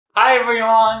Hi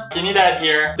everyone, GuineaDad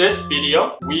here. This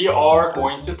video, we are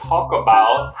going to talk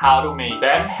about how to make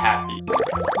them happy.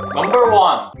 Number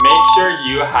one, make sure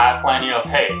you have plenty of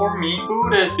hay. For me,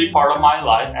 food is a big part of my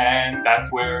life and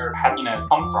that's where happiness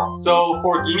comes from. So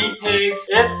for guinea pigs,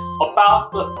 it's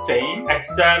about the same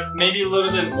except maybe a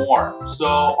little bit more.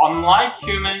 So unlike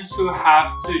humans who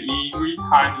have to eat 3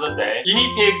 times a day,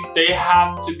 guinea pigs, they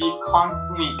have to be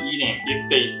constantly eating. If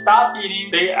they stop eating,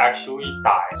 they actually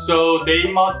die. So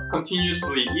they must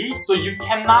continuously eat. So you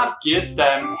cannot give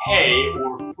them hay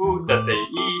or food that they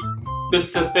eat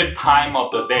specific time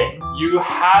of the day. You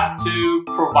have to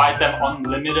provide them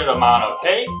unlimited amount of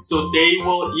hay so they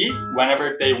will eat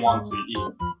whenever they want to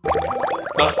eat.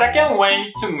 The second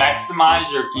way to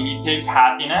maximize your guinea pig's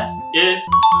happiness is